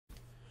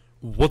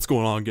What's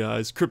going on,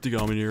 guys?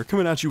 Cryptogamin here,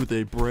 coming at you with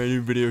a brand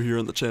new video here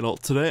on the channel.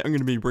 Today I'm going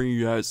to be bringing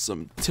you guys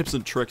some tips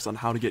and tricks on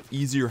how to get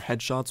easier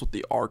headshots with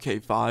the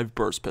RK5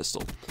 burst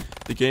pistol.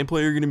 The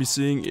gameplay you're going to be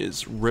seeing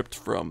is ripped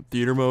from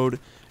theater mode,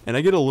 and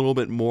I get a little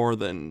bit more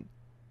than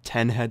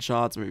 10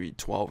 headshots, maybe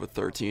 12 or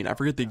 13. I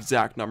forget the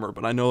exact number,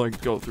 but I know I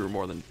can go through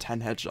more than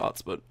 10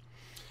 headshots. But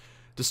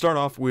to start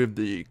off with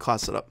the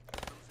class setup,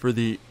 for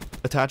the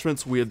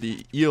attachments, we have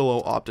the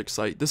ELO optic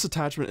sight. This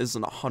attachment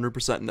isn't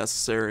 100%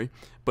 necessary,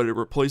 but it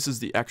replaces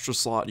the extra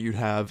slot you'd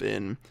have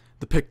in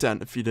the pick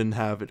tent if you didn't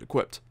have it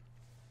equipped.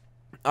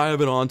 I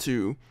have it on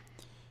to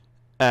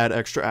add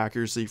extra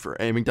accuracy for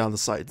aiming down the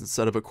sights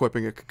instead of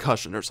equipping a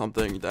concussion or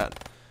something.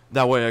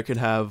 That way I can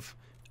have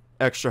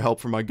extra help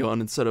for my gun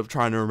instead of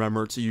trying to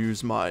remember to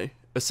use my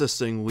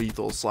assisting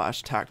lethal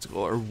 /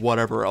 tactical or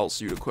whatever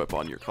else you'd equip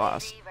on your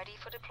class.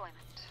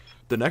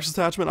 The next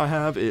attachment I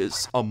have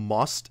is a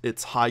must.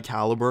 It's high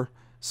caliber,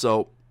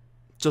 so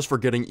just for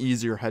getting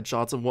easier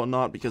headshots and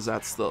whatnot, because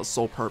that's the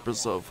sole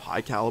purpose of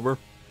high caliber.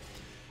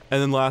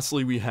 And then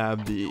lastly, we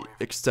have the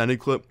extended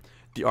clip.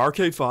 The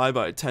RK5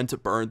 I tend to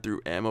burn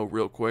through ammo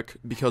real quick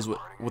because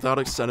without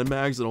extended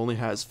mags, it only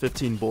has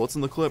 15 bullets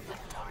in the clip.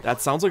 That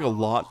sounds like a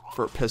lot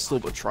for a pistol,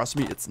 but trust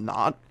me, it's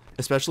not.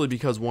 Especially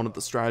because one of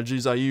the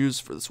strategies I use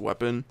for this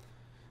weapon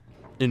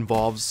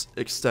involves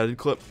extended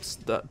clips,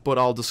 but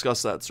I'll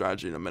discuss that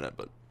strategy in a minute.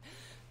 But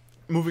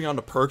moving on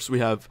to perks, we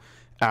have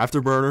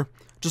Afterburner,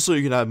 just so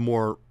you can have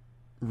more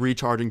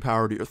recharging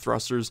power to your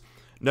thrusters.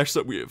 Next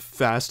up, we have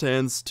Fast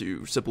Hands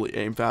to simply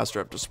aim faster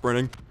after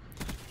sprinting.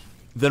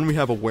 Then we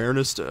have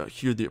Awareness to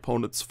hear the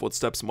opponent's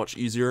footsteps much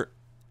easier.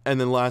 And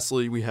then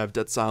lastly, we have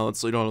Dead Silence,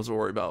 so you don't have to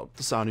worry about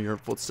the sound of your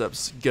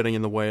footsteps getting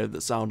in the way of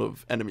the sound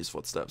of enemies'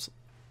 footsteps.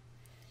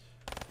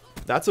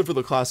 That's it for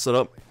the class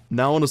setup.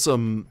 Now onto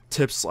some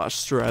tips /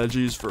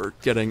 strategies for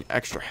getting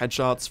extra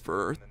headshots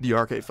for the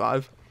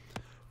RK5.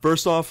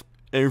 First off,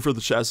 aiming for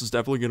the chest is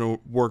definitely going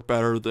to work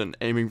better than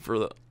aiming for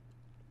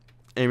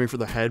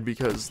the head,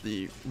 because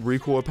the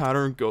recoil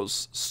pattern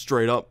goes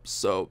straight up.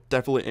 So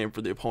definitely aim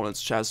for the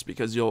opponent's chest,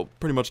 because you'll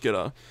pretty much get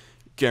a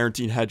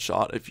guaranteed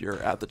headshot if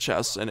you're at the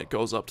chest and it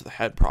goes up to the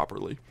head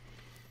properly.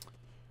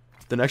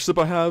 The next tip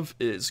I have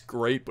is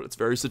great, but it's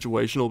very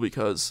situational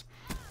because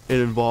it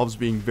involves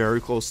being very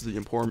close to the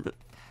opponent,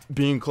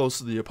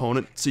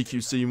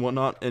 CQC and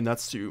whatnot, and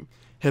that's to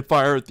hip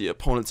fire at the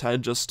opponent's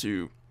head just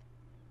to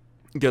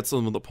get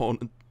some of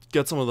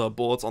the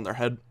bullets on their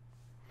head.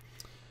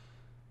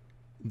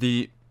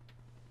 The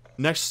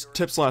next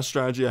tip /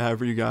 strategy I have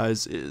for you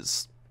guys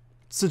is,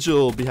 since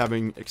you'll be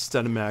having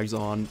extended mags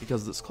on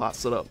because of this class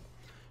setup,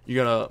 you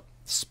gotta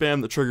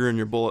spam the trigger in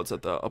your bullets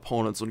at the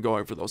opponents when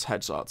going for those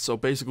headshots. So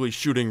basically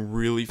shooting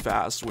really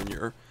fast when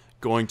you're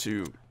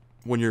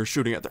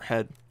shooting at their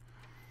head,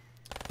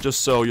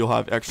 just so you'll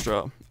have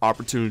extra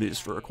opportunities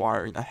for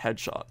acquiring a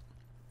headshot.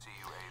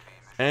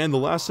 And the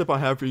last tip I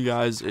have for you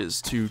guys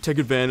is to take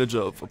advantage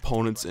of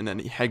opponents in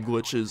any head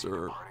glitches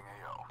or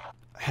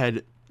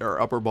head or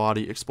upper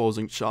body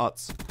exposing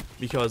shots,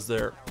 because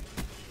their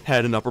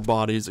head and upper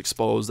body is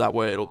exposed. That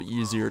way it'll be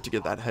easier to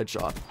get that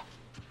headshot.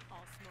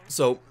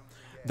 So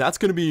that's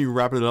going to be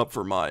wrapping it up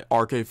for my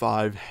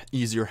RK5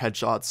 easier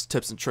headshots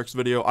tips and tricks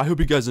video. I hope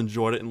you guys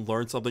enjoyed it and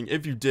learned something.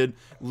 If you did,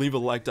 leave a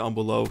like down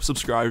below,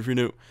 subscribe if you're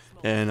new,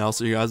 and I'll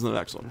see you guys in the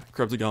next one.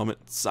 Cryptogamin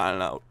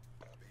signing out.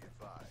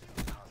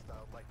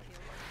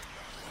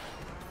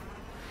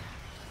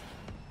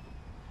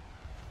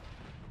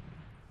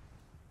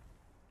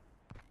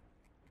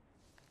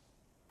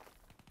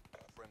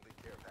 Friendly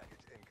care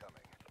package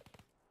incoming.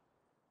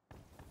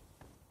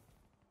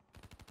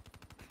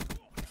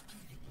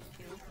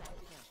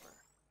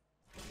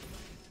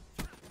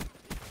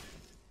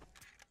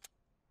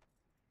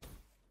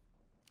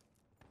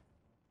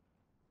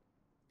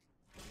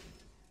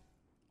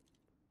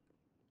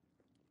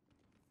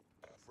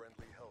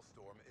 Friendly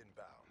Hellstorm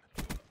inbound.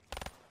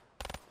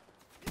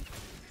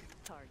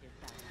 Target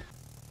that.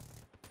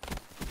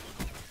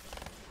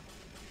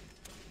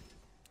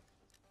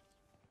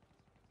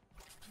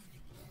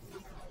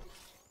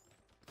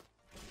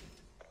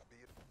 Be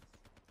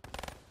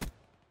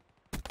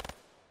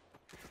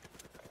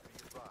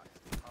advised,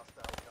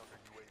 hostile counter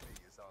UAV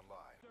is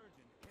online.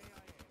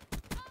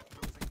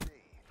 Losing B.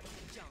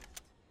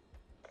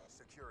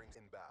 Securing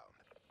inbound.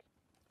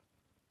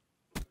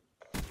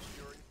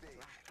 Securing B.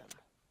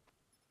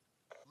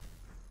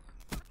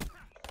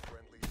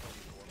 Friendly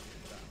Hellstorm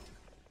inbound.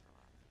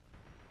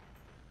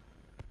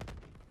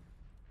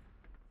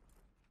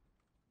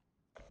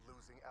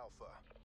 Losing Alpha.